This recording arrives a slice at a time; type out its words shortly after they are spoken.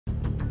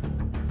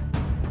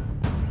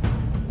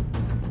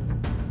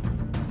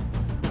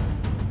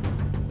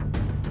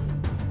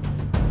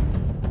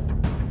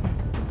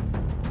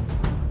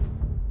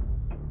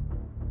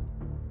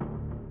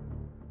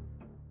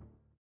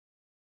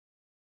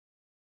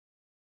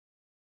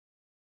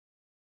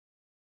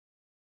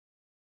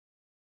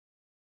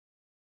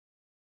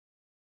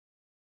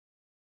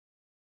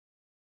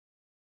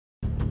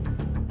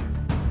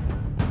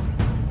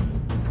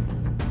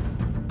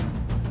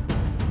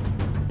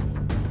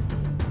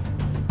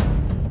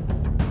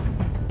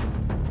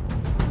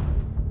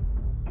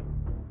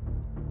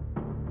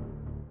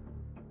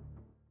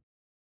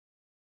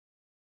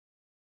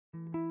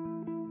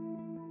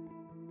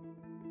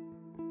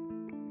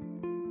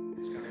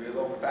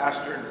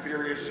faster and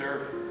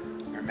furiouser,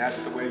 and that's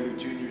the way you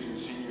juniors and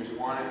seniors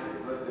want it.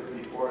 You lived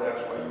it before,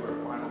 that's why you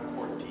were a Final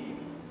Four team.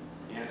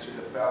 You answered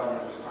the bell when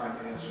it was time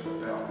to answer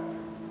the bell.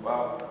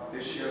 Well,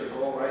 this year the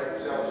goal, right,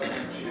 is to win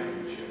a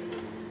championship.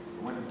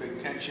 You win the Big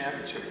Ten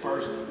championship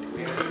first,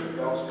 we answer the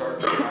bell,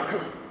 start the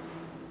time.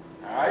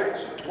 All right,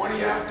 so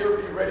 20 after,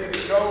 be ready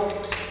to go.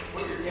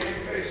 Put your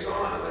game face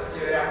on and let's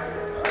get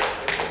after it. All right?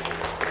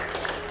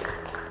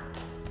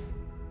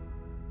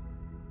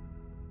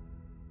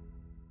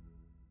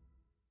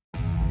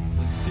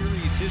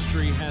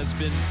 History has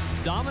been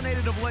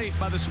dominated of late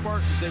by the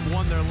Spartans. They've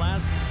won their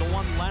last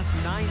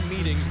 9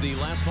 meetings. The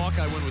last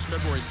Hawkeye win was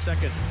February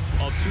 2nd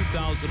of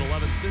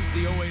 2011. Since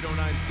the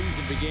 08-09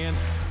 season began,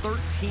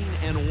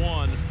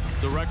 13-1,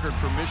 the record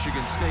for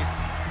Michigan State.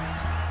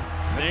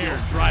 Nairn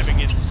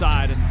driving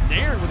inside, and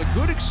Nairn with a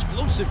good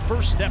explosive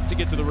first step to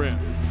get to the rim.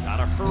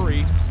 Gotta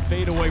hurry,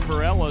 fade away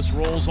for Ellis,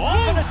 rolls off,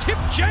 and a tip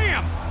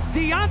jam!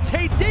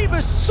 Deontay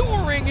Davis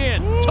soaring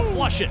in to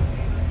flush it.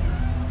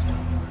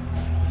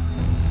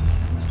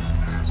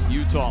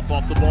 Uthoff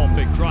off the ball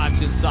fake,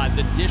 drives inside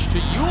the dish to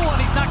Ewell,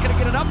 and he's not going to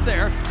get it up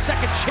there.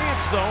 Second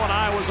chance, though, and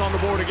Iowa's on the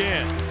board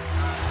again.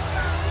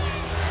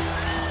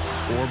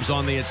 Forbes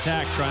on the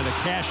attack, trying to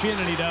cash in,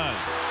 and he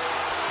does.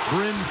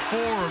 Bryn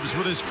Forbes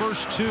with his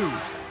first 2.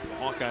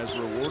 Hawkeyes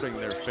rewarding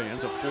their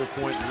fans, a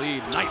 4-point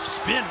lead. Nice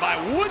spin by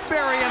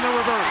Woodbury in the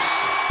reverse.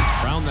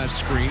 Around that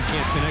screen,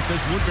 can't connect.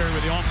 There's Woodbury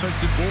with the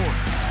offensive board.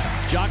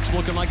 Jock's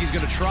looking like he's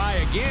going to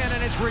try again,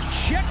 and it's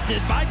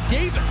rejected by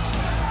Davis.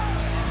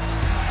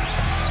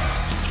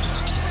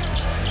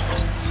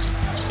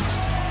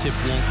 Tip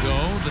won't go.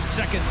 The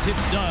second tip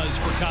does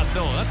for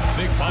Costello. That's a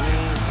big bucket.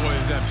 Oh, boy,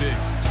 is that big.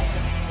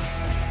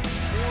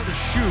 4 to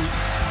shoot.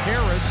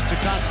 Harris to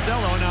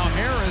Costello. Now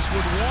Harris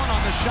with 1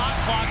 on the shot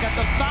clock at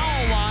the foul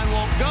line.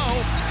 Won't go.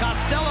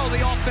 Costello, the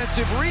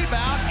offensive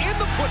rebound in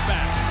the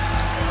putback.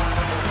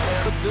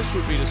 This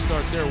would be to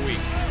start their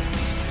week.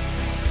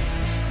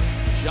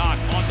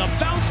 Jock on the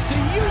bounce to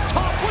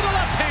Uthoff with a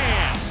left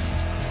hand.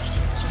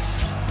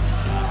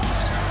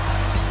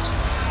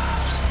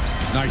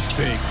 Nice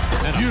fake.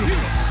 And a beautiful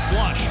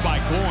flush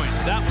by Goins.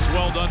 That was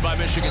well done by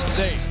Michigan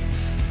State.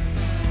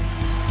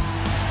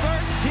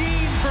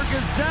 13 for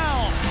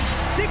Gazelle.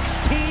 16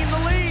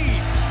 the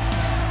lead.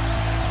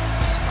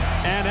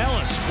 And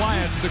Ellis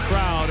quiets the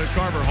crowd at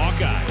Carver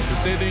Hawkeye. To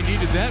say they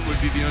needed that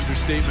would be the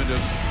understatement of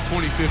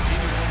 2015.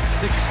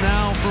 6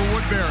 now for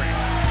Woodbury.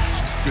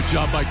 Good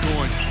job by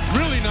Goins.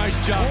 Really nice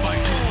job by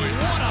Goins.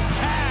 What a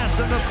pass,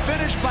 and the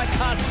finish by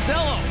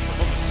Costello.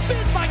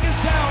 Spin by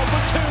Gazelle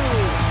for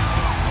 2.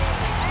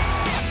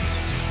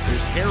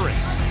 Here's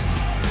Harris.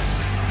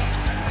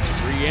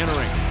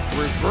 Re-entering,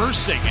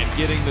 reversing, and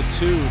getting the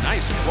 2.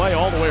 Nice play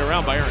all the way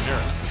around by Aaron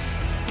Harris.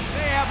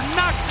 They have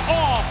knocked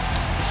off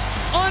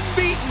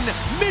unbeaten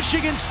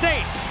Michigan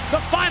State. The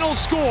final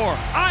score,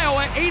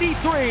 Iowa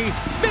 83,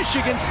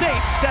 Michigan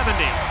State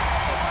 70.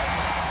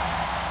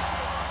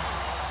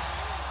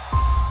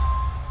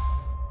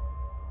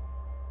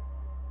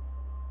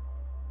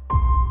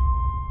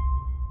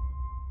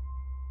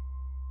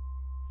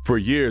 For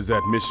years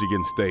at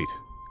Michigan State,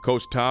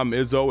 Coach Tom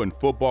Izzo and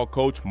football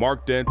coach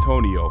Mark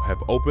Dantonio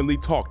have openly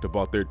talked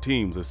about their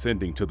teams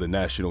ascending to the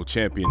national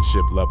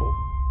championship level.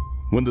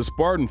 When the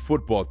Spartan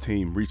football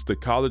team reached the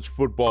college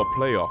football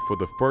playoff for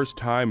the first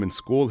time in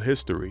school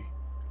history,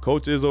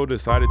 Coach Izzo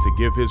decided to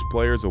give his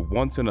players a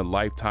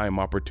once-in-a-lifetime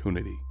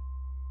opportunity.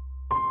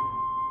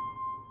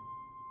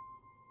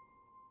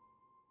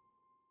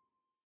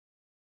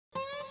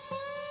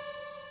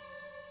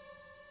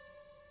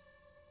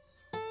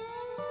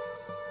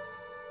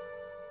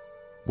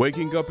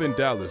 Waking up in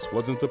Dallas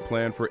wasn't the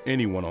plan for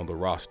anyone on the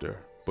roster,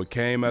 but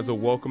came as a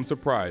welcome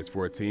surprise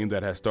for a team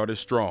that has started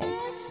strong,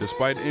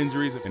 despite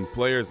injuries and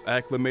players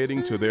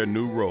acclimating to their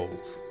new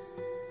roles.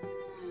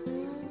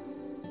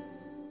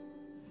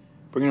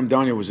 Bringing him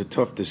down here was a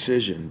tough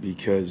decision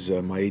because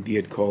my AD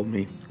had called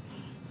me,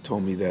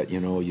 told me that,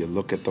 you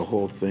look at the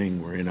whole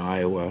thing. We're in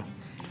Iowa.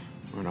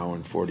 We're an hour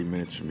and 40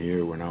 minutes from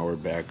here. We're an hour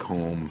back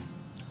home.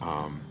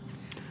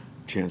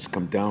 Chance to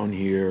come down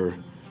here,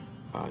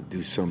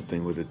 do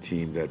something with a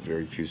team that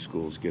very few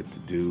schools get to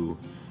do.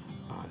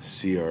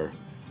 See our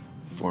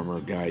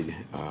former guy,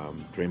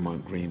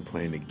 Draymond Green,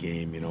 playing a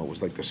game. It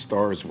was like the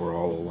stars were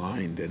all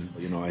aligned. And,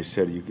 I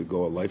said you could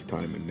go a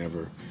lifetime and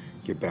never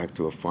get back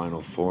to a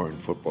Final Four in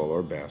football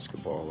or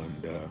basketball.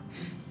 And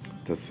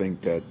to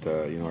think that,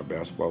 our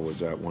basketball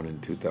was at one in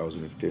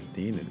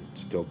 2015 and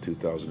still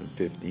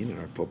 2015, and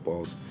our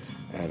football's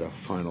at a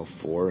Final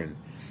Four.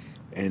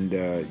 And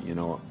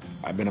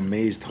I've been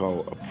amazed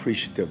how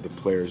appreciative the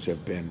players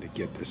have been to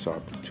get this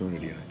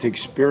opportunity. To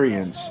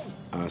experience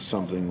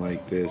something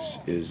like this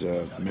is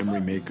a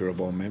memory maker of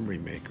all memory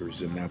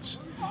makers, and that's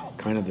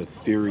kind of the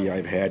theory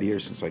I've had here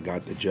since I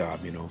got the job.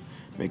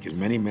 Make as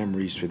many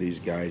memories for these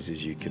guys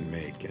as you can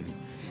make, and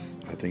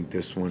I think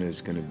this one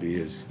is going to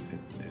be as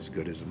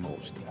good as the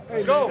most.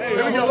 Let's go.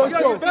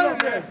 Let's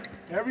go.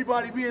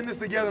 Everybody be in this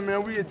together,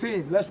 man. We a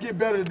team. Let's get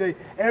better today.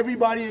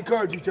 Everybody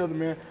encourage each other,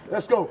 man.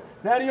 Let's go.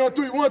 Natty on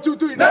 3. 1, 2,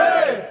 3.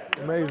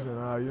 Natty! Amazing,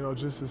 you know,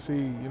 just to see,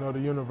 you know, the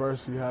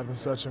university having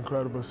such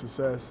incredible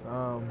success.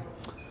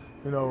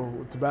 You know,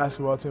 with the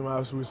basketball team,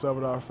 obviously we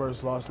suffered our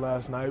first loss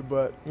last night,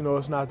 but, you know,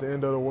 it's not the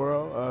end of the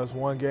world. It's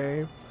one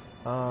game.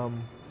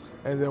 And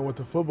then with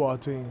the football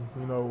team,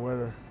 you know,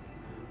 where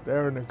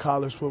they're in the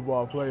college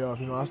football playoff,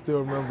 you know, I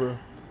still remember,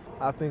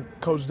 I think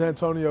Coach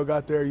Dantonio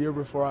got there a year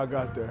before I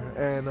got there.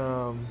 And,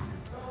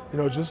 you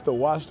know, just to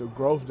watch the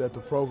growth that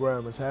the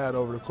program has had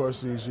over the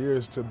course of these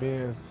years to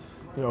being,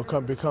 you know,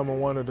 becoming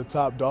one of the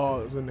top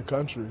dogs in the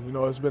country, you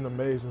know, it's been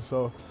amazing.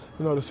 So,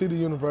 you know, to see the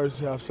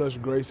university have such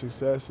great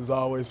success is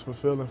always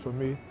fulfilling for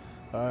me.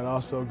 It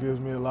also gives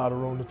me a lot of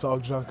room to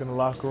talk junk in the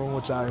locker room,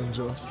 which I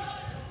enjoy.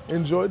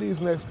 Enjoy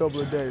these next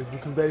couple of days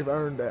because they've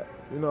earned that.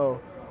 You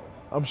know,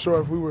 I'm sure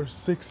if we were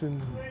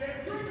 6-7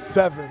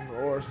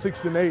 or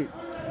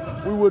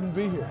 6-8, we wouldn't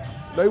be here.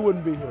 They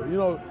wouldn't be here. You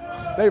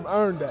know, they've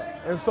earned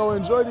that. And so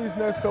enjoy these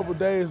next couple of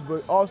days,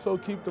 but also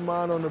keep the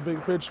mind on the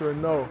big picture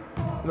and know,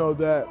 you know,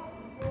 that,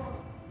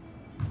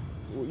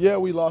 yeah,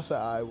 we lost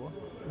at Iowa,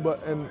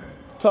 and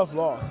tough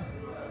loss.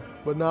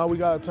 But now we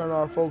got to turn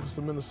our focus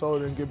to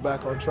Minnesota and get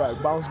back on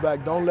track. Bounce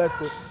back. Don't let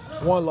the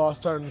 1 loss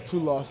turn to 2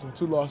 losses and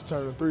 2 losses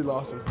turn to 3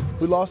 losses.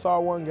 We lost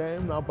our 1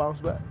 game, now bounce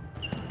back.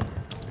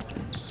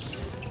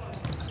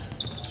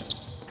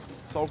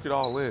 Soak it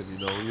all in, you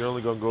know. You're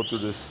only going to go through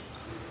this,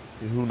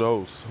 who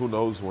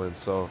knows when.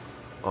 So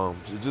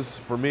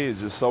just for me,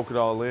 just soak it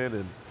all in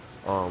and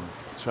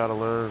try to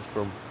learn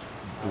from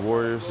the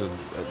Warriors and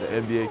the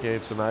NBA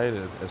game tonight.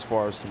 And as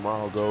far as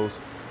tomorrow goes,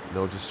 you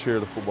know, just cheer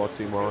the football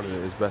team on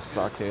as best as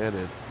I can.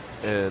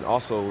 And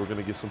also we're going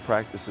to get some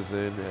practices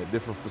in at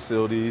different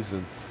facilities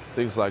and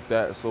things like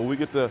that. So we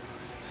get to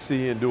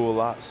see and do a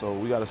lot. So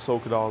we got to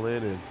soak it all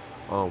in and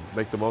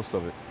make the most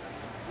of it.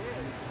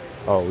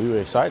 Oh, we were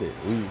excited.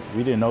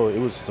 We didn't know. It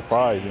was a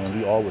surprise, and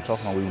we all were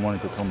talking about we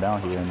wanted to come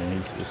down here, and then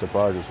he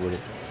surprised us with it.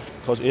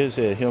 Coach Izzo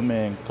said him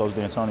and Coach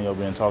Dantonio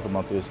been talking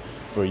about this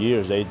for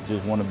years. They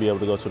just want to be able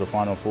to go to the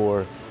Final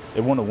Four. They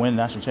want to win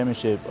national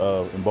championship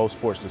in both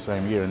sports the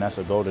same year, and that's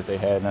a goal that they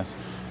had, and that's,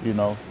 you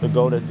know, the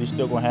goal that they're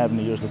still going to have in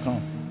the years to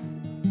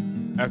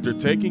come. After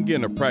taking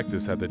in a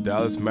practice at the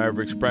Dallas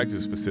Mavericks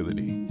practice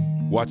facility,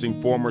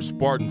 watching former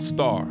Spartan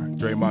star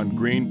Draymond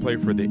Green play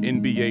for the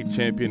NBA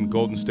champion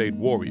Golden State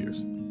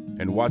Warriors,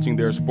 and watching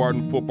their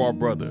Spartan Football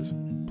brothers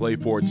play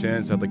for a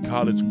chance at the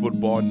College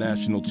Football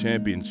National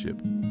Championship,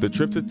 the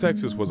trip to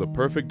Texas was a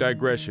perfect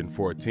digression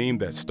for a team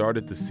that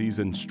started the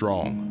season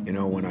strong. You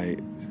know, when I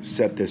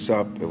set this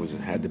up, it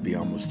had to be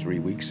almost 3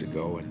 weeks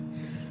ago, and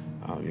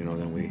you know,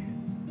 then we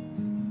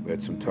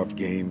had some tough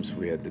games.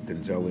 We had the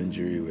Denzel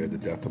injury, we had the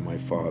death of my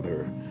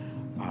father.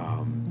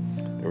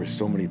 There were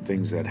so many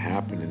things that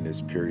happened in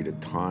this period of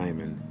time,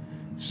 and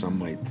some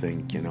might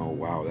think, you know,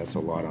 wow, that's a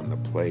lot on the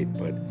plate,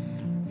 but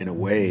in a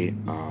way,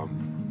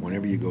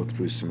 whenever you go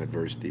through some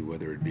adversity,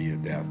 whether it be a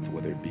death,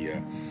 whether it be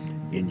a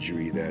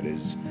injury that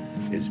is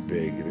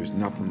big, there's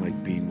nothing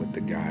like being with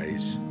the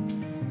guys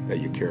that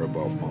you care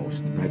about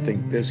most. And I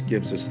think this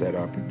gives us that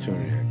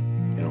opportunity.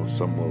 You know,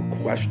 some will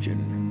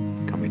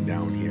question coming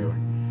down here.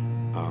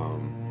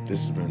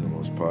 This has been the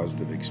most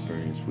positive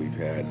experience we've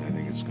had, and I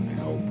think it's going to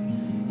help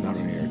not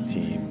only our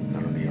team,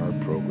 not only our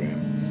program,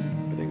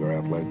 I think our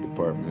athletic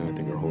department, I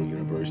think our whole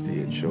university.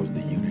 It shows the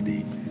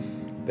unity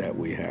that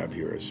we have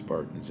here as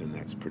Spartans, and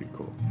that's pretty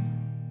cool.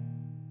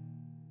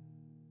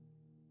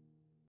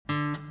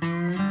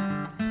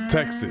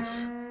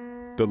 Texas,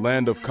 the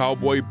land of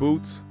cowboy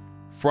boots,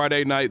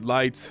 Friday night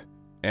lights,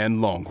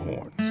 and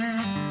Longhorns.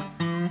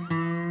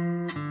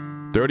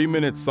 30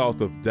 minutes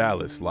south of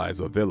Dallas lies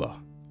Ovilla,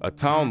 a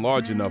town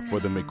large enough for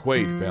the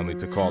McQuaid family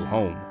to call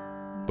home,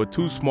 but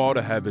too small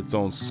to have its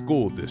own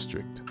school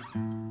district.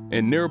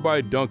 In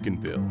nearby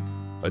Duncanville,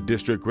 a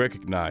district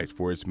recognized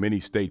for its many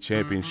state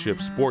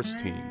championship sports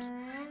teams,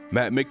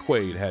 Matt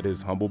McQuaid had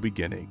his humble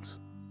beginnings.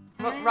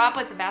 Rob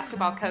was a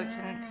basketball coach,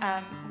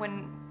 and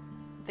when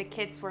the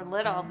kids were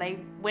little, they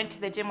went to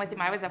the gym with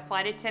him. I was a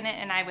flight attendant,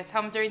 and I was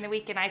home during the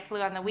week, and I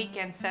flew on the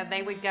weekends, so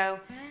they would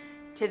go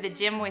to the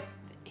gym with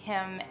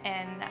him,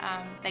 and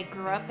they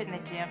grew up in the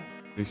gym.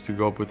 I used to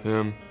go up with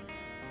him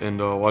and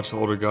watch the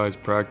older guys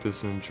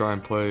practice and try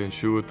and play and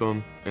shoot with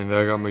them, and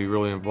that got me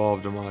really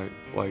involved in my,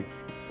 like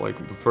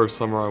the first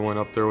summer I went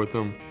up there with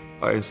him,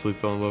 I instantly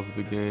fell in love with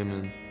the game,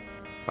 and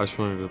I just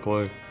wanted to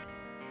play.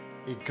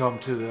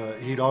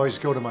 He'd always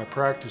go to my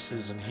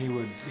practices, and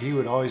he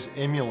would always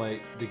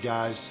emulate the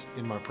guys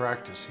in my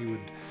practice.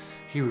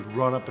 He would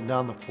run up and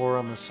down the floor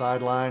on the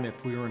sideline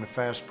if we were in a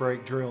fast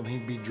break drill, and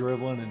he'd be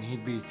dribbling, and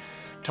he'd be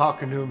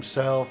talking to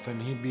himself,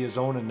 and he'd be his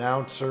own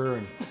announcer,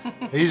 and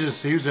he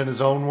was in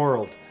his own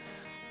world.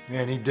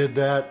 And he did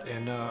that,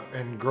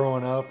 and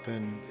growing up,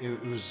 and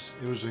it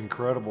was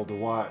incredible to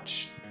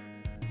watch.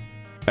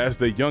 As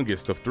the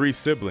youngest of 3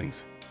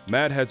 siblings,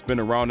 Matt has been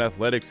around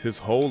athletics his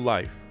whole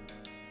life.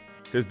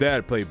 His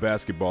dad played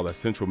basketball at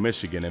Central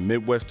Michigan and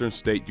Midwestern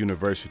State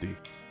University.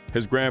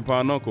 His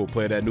grandpa and uncle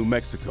played at New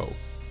Mexico,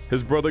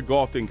 His brother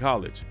golfed in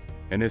college,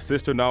 and his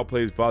sister now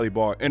plays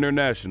volleyball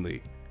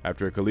internationally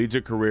after a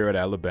collegiate career at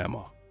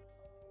Alabama.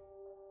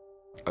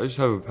 I just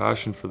have a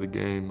passion for the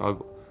game. I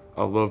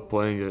love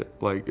playing it.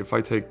 Like, if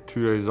I take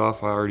 2 days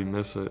off, I already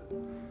miss it.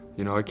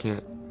 You know,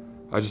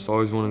 I just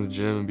always went in the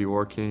gym and be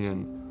working,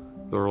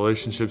 and the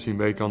relationships you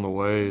make on the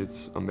way,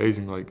 it's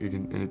amazing. Like,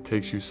 and it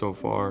takes you so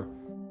far.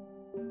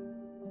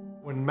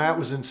 When Matt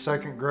was in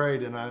 2nd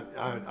grade and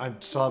I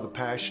saw the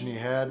passion he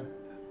had,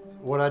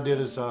 what I did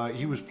is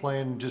he was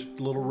playing just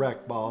a little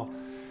rec ball.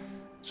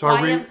 So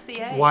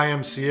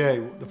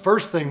YMCA. The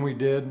first thing we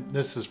did,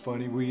 this is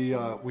funny,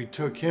 we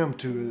took him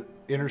to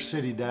inner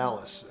city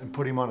Dallas and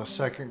put him on a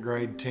 2nd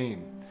grade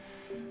team.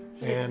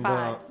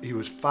 He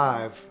was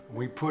 5.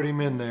 We put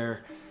him in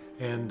there,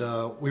 and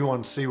we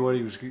wanted to see what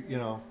he was, you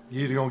know,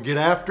 you either gonna get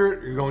after it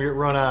or you're gonna get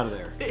run out of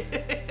there.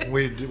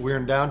 We're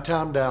in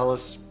downtown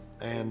Dallas,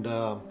 and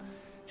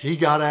he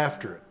got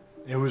after it.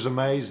 It was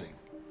amazing.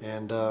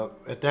 And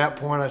at that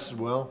point I said,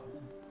 well,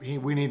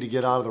 we need to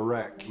get out of the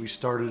rec. We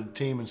started a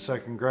team in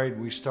 2nd grade,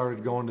 and we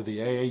started going to the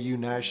AAU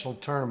national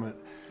tournament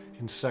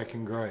in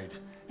 2nd grade.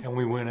 And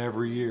we went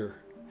every year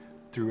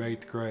through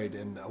 8th grade.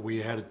 And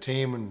we had a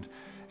team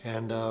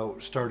and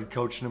started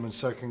coaching them in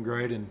 2nd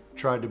grade and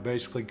tried to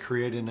basically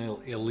create an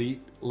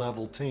elite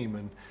level team.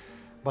 And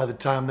by the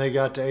time they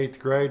got to 8th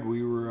grade,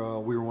 we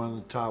were one of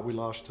the top. We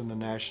lost in the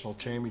national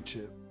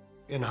championship.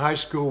 In high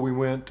school, we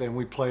went and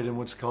we played in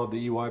what's called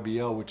the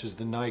EYBL, which is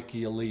the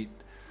Nike Elite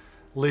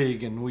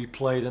League, and we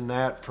played in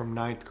that from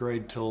 9th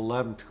grade till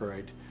 11th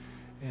grade.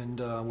 And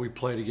we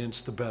played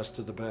against the best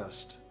of the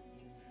best.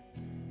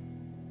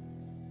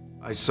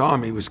 I saw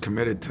him, he was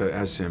committed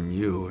to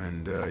SMU,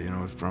 and you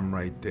know, from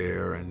right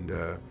there, and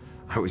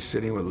I was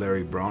sitting with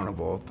Larry Brown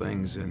of all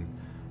things, and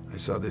I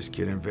saw this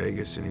kid in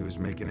Vegas, and he was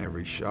making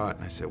every shot,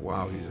 and I said,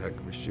 wow, he's a heck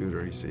of a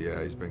shooter. He said,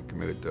 yeah, he's been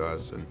committed to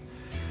us.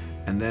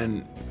 And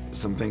then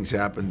some things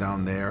happened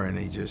down there, and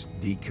he just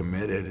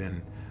decommitted,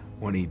 and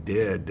when he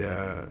did,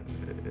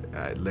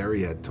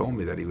 Larry had told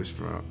me that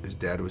his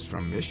dad was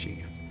from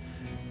Michigan,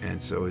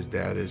 and so his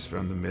dad is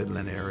from the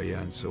Midland area,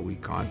 and so we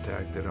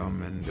contacted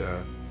him, and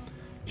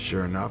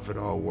sure enough, it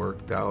all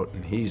worked out,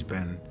 and he's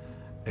been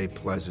a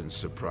pleasant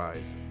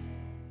surprise.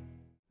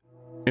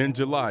 In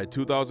July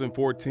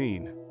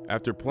 2014,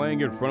 after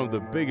playing in front of the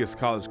biggest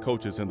college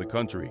coaches in the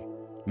country,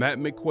 Matt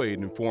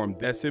McQuaid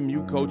informed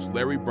SMU coach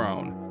Larry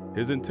Brown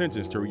his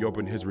intentions to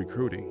reopen his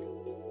recruiting.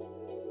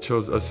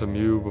 Chose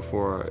SMU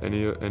before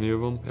any of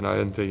them, and I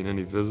hadn't taken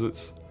any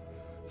visits.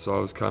 So I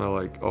was kind of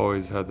like,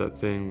 always had that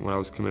thing when I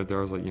was committed there,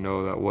 I was like, you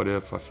know, that what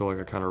if, I feel like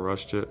I kind of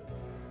rushed it.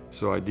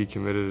 So I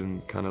decommitted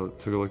and kind of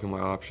took a look at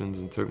my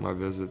options and took my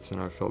visits, and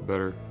I felt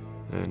better,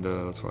 and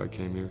that's why I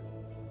came here.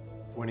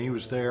 When he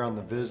was there on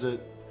the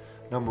visit,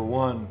 number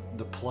one,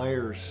 the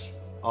players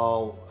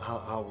all,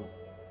 how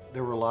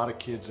there were a lot of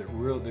kids that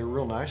they were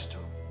real nice to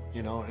him,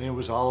 you know, and it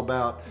was all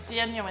about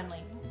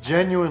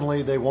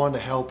genuinely they wanted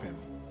to help him.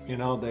 You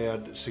know, they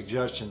had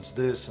suggestions,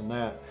 this and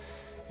that,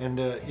 and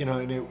you know,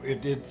 and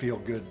it did feel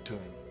good to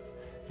him,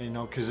 you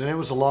know, because it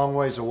was a long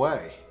ways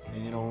away.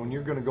 And you know, when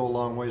you're going to go a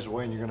long ways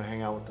away and you're going to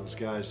hang out with those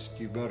guys,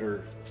 you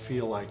better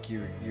feel like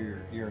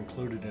you're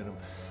included in them.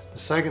 The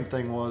second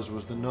thing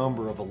was the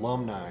number of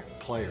alumni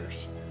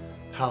players,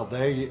 how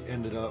they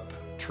ended up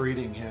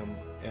treating him,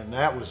 and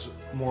that was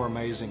more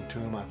amazing to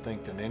him, I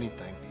think, than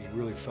anything. He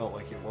really felt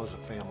like it was a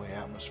family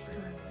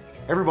atmosphere.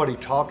 Everybody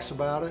talks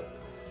about it,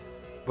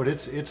 but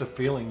it's a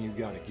feeling you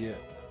got to get.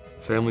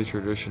 Family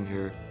tradition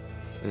here.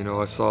 You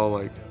know, I saw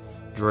like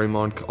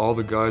Draymond, all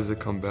the guys that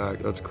come back,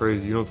 that's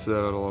crazy. You don't see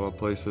that at a lot of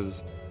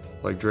places.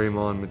 Like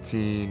Draymond,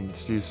 Mateen,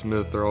 Steve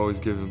Smith, they're always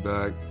giving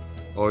back,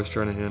 always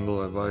trying to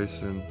handle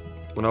advice. And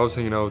when I was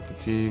hanging out with the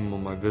team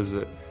on my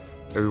visit,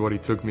 everybody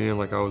took me in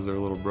like I was their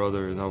little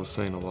brother, and I was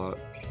saying a lot.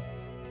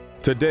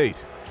 To date,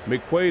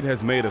 McQuaid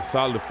has made a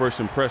solid first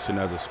impression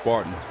as a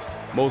Spartan,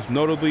 most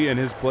notably in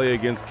his play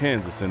against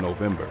Kansas in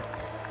November.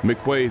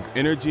 McQuaid's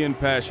energy and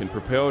passion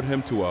propelled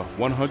him to a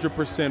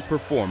 100%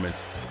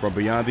 performance from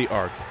beyond the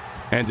arc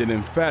and an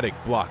emphatic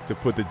block to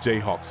put the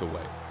Jayhawks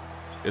away.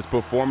 It's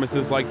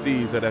performances like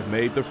these that have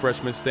made the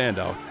freshman stand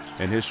out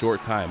in his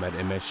short time at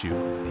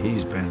MSU.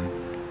 He's been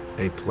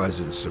a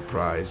pleasant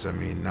surprise. I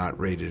mean, not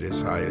rated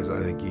as high as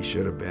I think he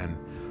should have been,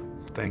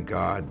 thank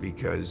God,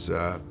 because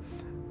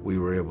we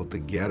were able to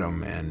get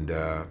him, and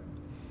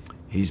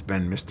he's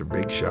been Mr.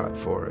 Big Shot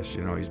for us.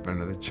 You know, he's been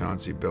the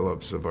Chauncey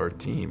Billups of our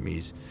team.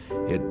 He's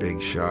hit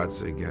big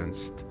shots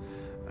against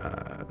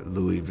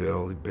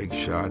Louisville, big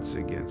shots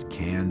against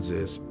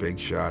Kansas, big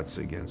shots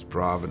against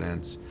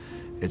Providence.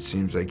 It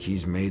seems like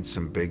he's made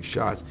some big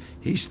shots.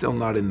 He's still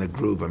not in the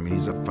groove. I mean,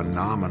 he's a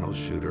phenomenal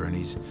shooter, and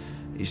he's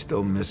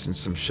still missing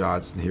some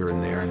shots here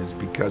and there, and it's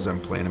because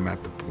I'm playing him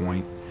at the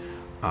point.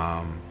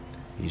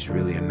 He's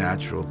really a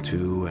natural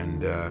too,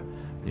 and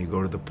when you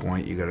go to the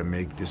point, you got to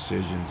make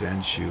decisions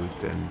and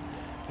shoot, and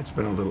it's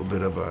been a little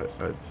bit of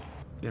a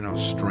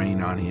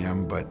strain on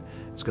him, but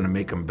it's going to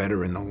make him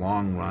better in the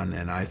long run,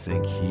 and I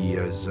think he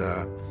is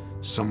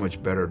so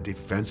much better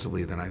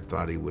defensively than I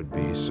thought he would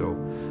be. So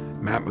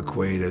Matt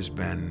McQuaid has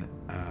been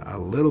a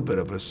little bit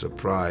of a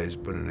surprise,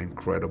 but an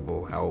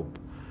incredible help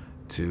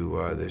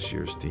to this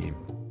year's team.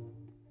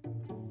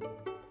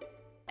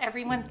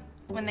 Everyone,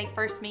 when they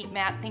first meet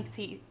Matt,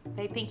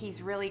 they think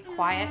he's really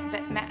quiet,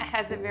 but Matt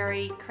has a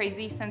very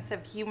crazy sense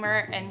of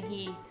humor, and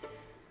he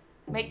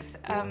makes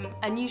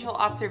unusual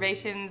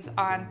observations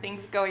on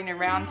things going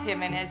around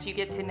him, and as you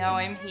get to know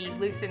him, he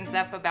loosens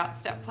up about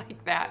stuff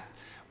like that.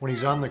 When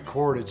he's on the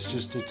court,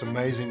 it's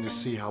amazing to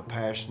see how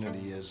passionate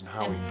he is and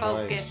how he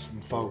plays.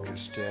 And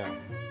focused, yeah.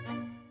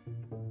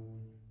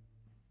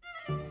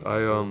 I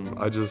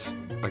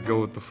go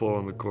with the flow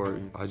on the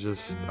court. I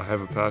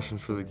have a passion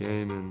for the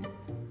game, and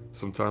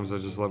sometimes I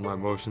just let my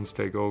emotions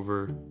take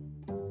over.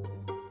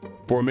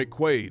 For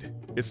McQuaid,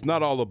 it's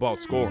not all about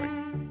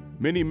scoring.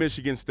 Many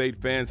Michigan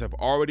State fans have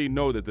already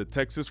noted the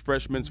Texas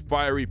freshman's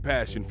fiery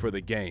passion for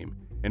the game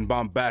and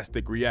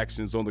bombastic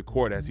reactions on the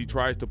court as he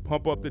tries to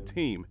pump up the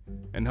team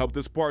and help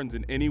the Spartans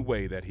in any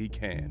way that he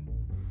can.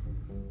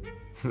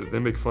 They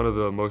make fun of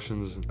the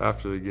emotions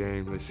after the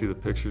game. They see the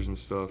pictures and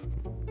stuff.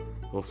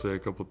 They'll say a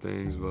couple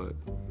things, but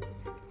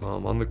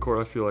on the court,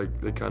 I feel like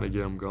they kind of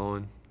get them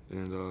going,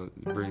 and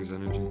it brings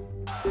energy.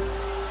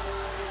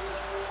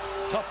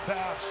 Tough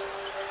pass.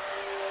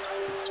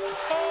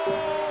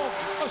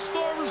 Oh, a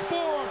star is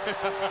born.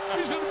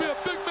 He's going to be a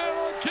big man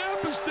on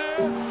campus,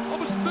 Dan.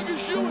 I'm as big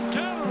as you in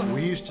Canada.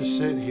 We used to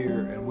sit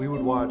here and we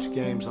would watch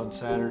games on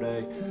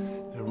Saturday,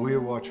 and we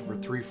would watch it for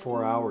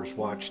 3-4 hours,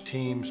 watch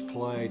teams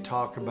play,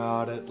 talk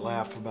about it,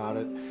 laugh about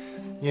it.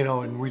 You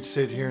know, and we'd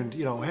sit here and,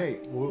 hey,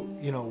 well,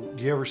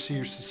 do you ever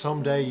see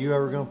someday you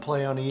ever going to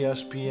play on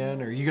ESPN?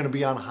 Or are you going to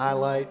be on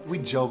highlight?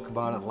 We'd joke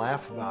about it and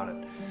laugh about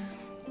it.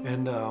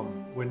 And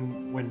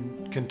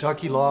when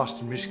Kentucky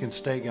lost and Michigan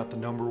State got the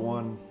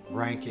 #1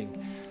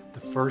 ranking, the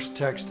first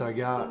text I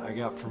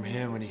got from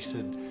him, and he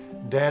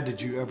said, "Dad,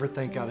 did you ever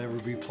think I'd ever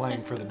be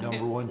playing for the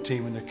 #1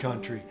 team in the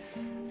country?"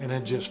 And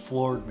it just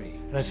floored me.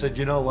 And I said,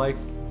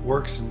 life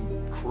works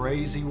in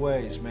crazy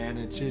ways, man.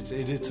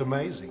 It's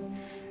amazing.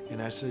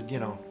 And I said,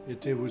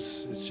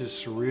 it's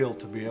just surreal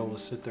to be able to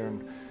sit there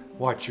and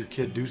watch your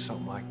kid do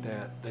something like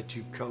that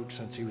you've coached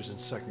since he was in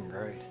 2nd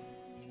grade.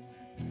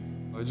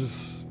 I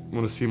just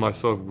want to see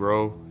myself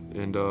grow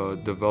and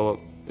develop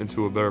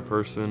into a better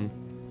person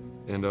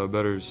and a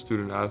better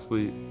student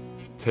athlete,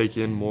 take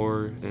in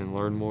more and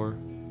learn more.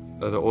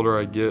 The older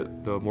I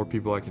get, the more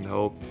people I can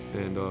help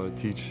and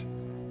teach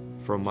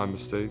from my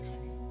mistakes.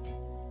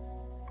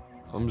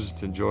 I'm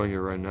just enjoying it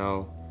right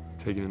now,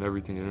 taking in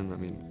everything in. I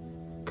mean,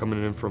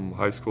 coming in from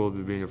high school to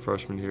being a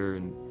freshman here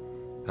and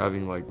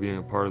being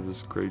a part of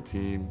this great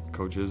team,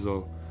 Coach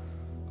Izzo,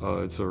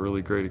 it's a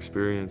really great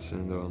experience,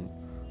 and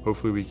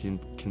hopefully we can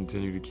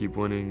continue to keep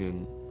winning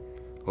and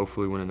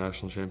hopefully win a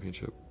national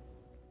championship.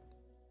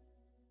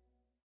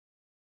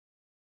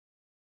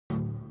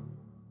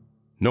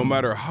 No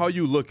matter how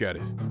you look at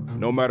it,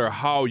 no matter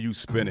how you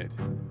spin it,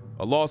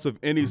 a loss of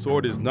any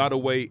sort is not a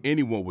way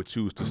anyone would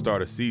choose to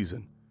start a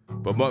season.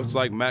 But much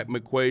like Matt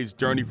McQuaid's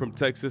journey from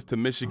Texas to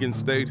Michigan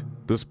State,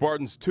 the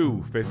Spartans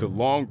too face a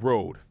long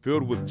road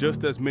filled with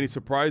just as many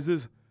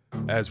surprises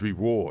as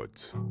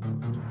rewards.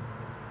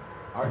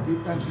 Our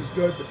defense is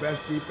good, the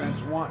best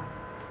defense won,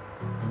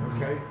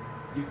 okay?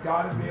 You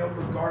gotta be able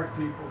to guard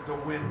people to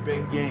win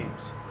big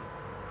games.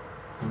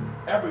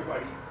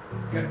 Everybody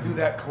is gonna do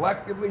that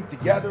collectively,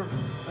 together.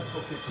 Let's go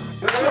kick some.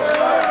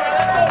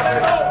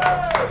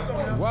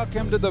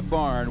 Welcome to the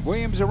Barn,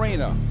 Williams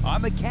Arena,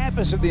 on the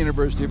campus of the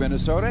University of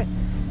Minnesota,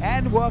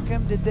 and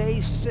welcome to day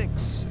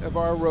 6 of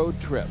our road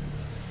trip.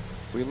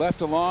 We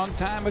left a long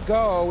time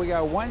ago. We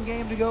got 1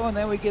 game to go, and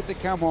then we get to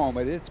come home.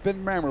 It's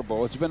been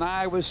memorable. It's been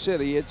Iowa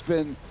City. It's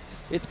been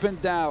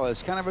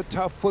Dallas. Kind of a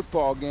tough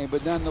football game,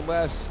 but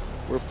nonetheless,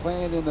 we're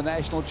playing in the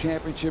national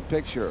championship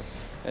picture.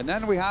 And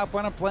then we hop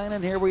on a plane,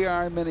 and here we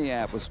are in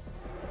Minneapolis.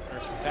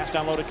 Pass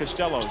down low to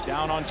Costello.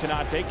 Down on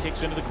Tenate.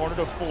 Kicks into the corner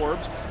to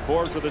Forbes.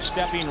 Forbes with a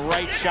stepping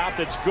right shot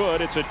that's good.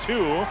 It's a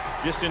 2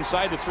 just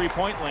inside the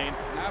 3-point lane.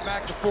 Now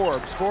back to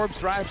Forbes. Forbes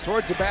drives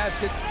towards the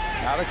basket.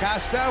 Now to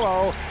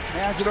Costello.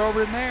 Hands it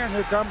over to Nairn.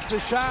 Here comes the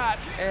shot.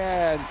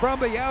 And from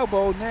the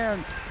elbow,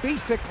 Nairn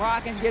beats the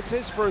clock and gets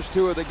his first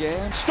 2 of the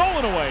game.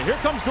 Stolen away. Here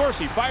comes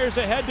Dorsey. Fires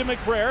ahead to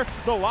McBrayer.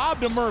 The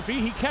lob to Murphy.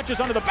 He catches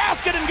under the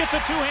basket and gets a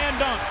 2-hand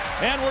dunk.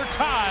 And we're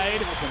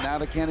tied. And now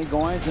to Kenny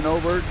Goins and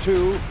over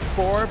to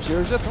Forbes.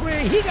 Here's a 3.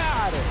 He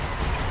got it.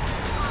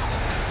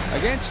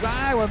 Against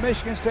Iowa,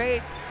 Michigan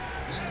State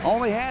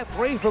only had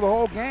 3 for the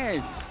whole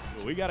game.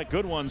 We got a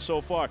good one so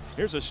far.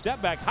 Here's a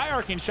step back, high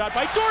arcing shot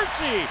by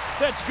Dorsey.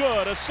 That's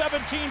good, a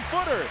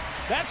 17-footer.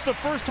 That's the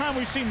first time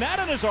we've seen that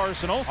in his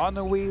arsenal. On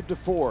the weave to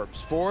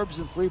Forbes. Forbes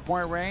in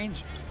 3-point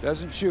range,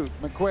 doesn't shoot.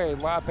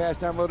 McQuaid, lob pass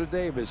down low to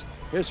Davis.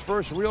 His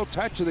first real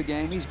touch of the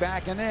game, he's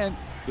backing in.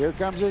 Here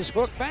comes his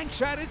hook, bank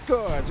shot, it's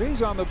good. So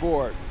he's on the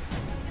board.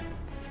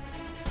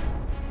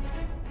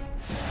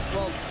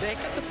 Well, they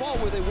got the ball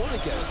where they want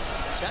to get it.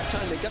 That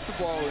time they got the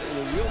ball in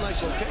a real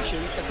nice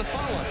location at the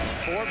foul line.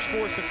 Forbes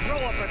forced to throw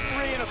up a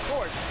 3, and of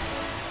course,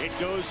 It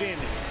goes in.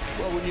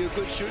 Well, when you're a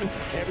good shooter,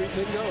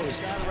 everything goes.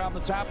 Got around the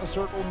top of the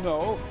circle,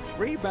 no.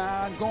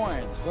 Rebound,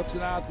 Goins. Flips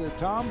it out to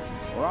Tom.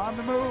 We're on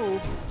the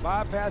move.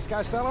 Bypass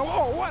Costello.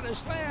 Oh, what a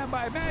slam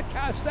by Matt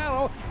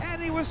Costello.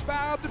 And he was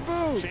fouled to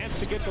boot. Chance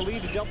to get the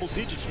lead to double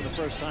digits for the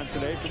first time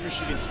today for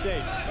Michigan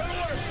State.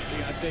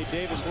 Deontay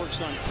Davis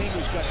works on King,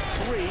 who's got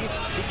 3.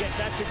 He gets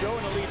that to go,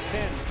 and it leads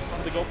 10.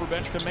 On the Gopher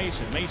bench to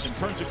Mason. Mason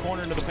turns the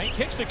corner into the paint,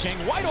 kicks to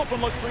King. Wide open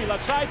look 3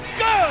 left side.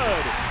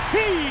 Good!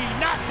 He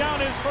knocked down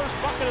his first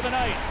bucket of the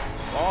night.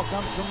 Ball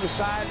comes from the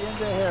side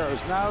into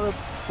Harris. Now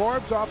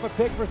Forbes off a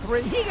pick for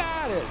 3. He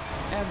got it.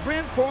 And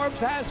Brent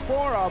Forbes has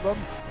 4 of them.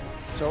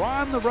 So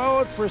on the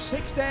road for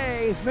 6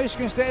 days,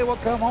 Michigan State will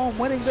come home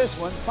winning this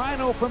one.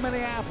 Final for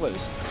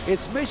Minneapolis.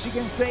 It's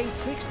Michigan State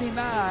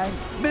 69,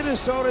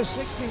 Minnesota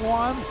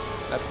 61.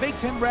 The Big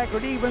Ten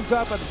record evens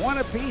up at 1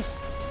 apiece.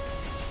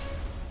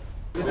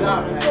 Good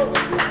job, man.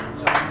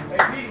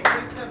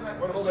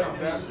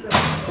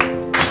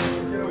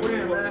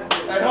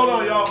 Hey, hold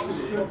on, y'all.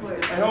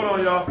 Hey, hold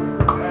on, y'all.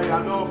 Hey,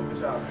 I know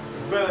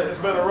it's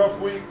been a rough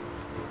week,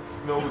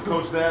 you know, with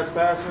Coach Dad's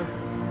passing,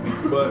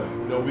 but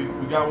you know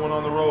we got one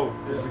on the road.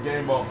 It's a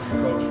game ball for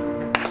you, Coach.